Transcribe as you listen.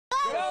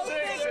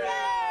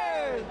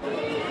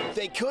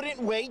They couldn't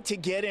wait to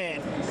get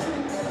in.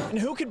 And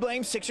who could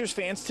blame Sixers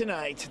fans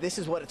tonight? This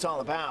is what it's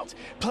all about.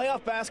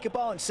 Playoff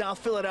basketball in South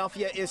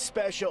Philadelphia is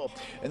special.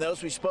 And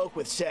those we spoke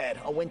with said,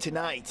 a win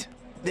tonight,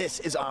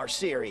 this is our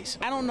series.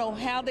 I don't know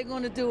how they're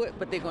going to do it,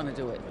 but they're going to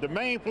do it. The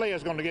main player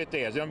is going to get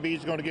theirs.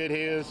 Embiid's going to get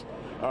his.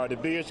 The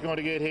Beard's going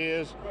to get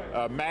his.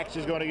 Max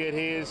is going to get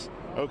his.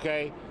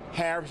 Okay.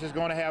 Harris is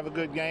going to have a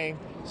good game.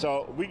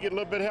 So we get a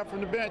little bit of help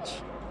from the bench.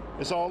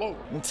 It's all over.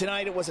 And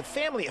tonight it was a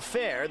family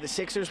affair. The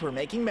Sixers were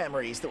making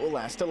memories that will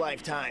last a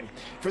lifetime.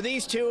 For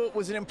these two, it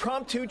was an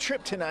impromptu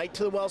trip tonight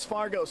to the Wells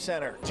Fargo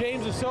Center.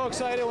 James was so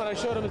excited when I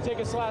showed him the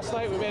tickets last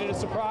night. We made it a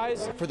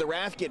surprise. For the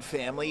Rathgett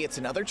family, it's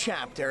another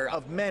chapter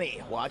of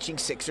many watching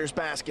Sixers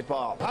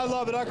basketball. I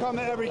love it. I come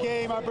to every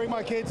game. I bring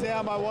my kids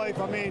down, my wife.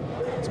 I mean,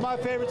 it's my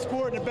favorite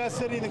sport in the best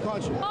city in the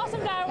country. Awesome,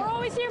 Dad. We're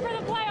always here for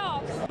the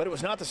playoffs. But it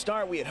was not the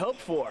start we had hoped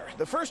for.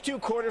 The first two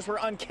quarters were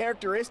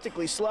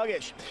uncharacteristically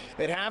sluggish.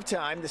 At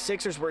halftime, the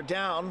Sixers were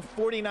down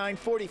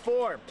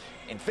 49-44,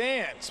 and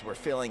fans were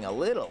feeling a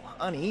little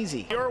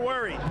uneasy. You're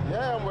worried.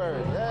 Yeah, I'm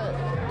worried,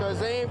 because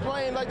they ain't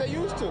playing like they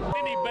used to.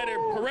 They need better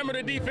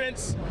perimeter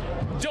defense.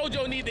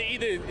 JoJo need to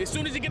either, as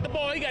soon as he get the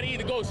ball, he got to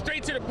either go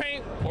straight to the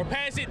paint or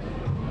pass it.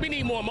 We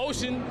need more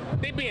motion.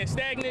 They being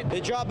stagnant.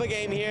 They drop a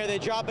game here, they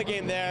drop a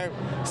game there.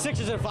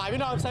 Sixers and 5, you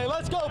know what I'm saying?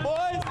 Let's go,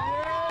 boys!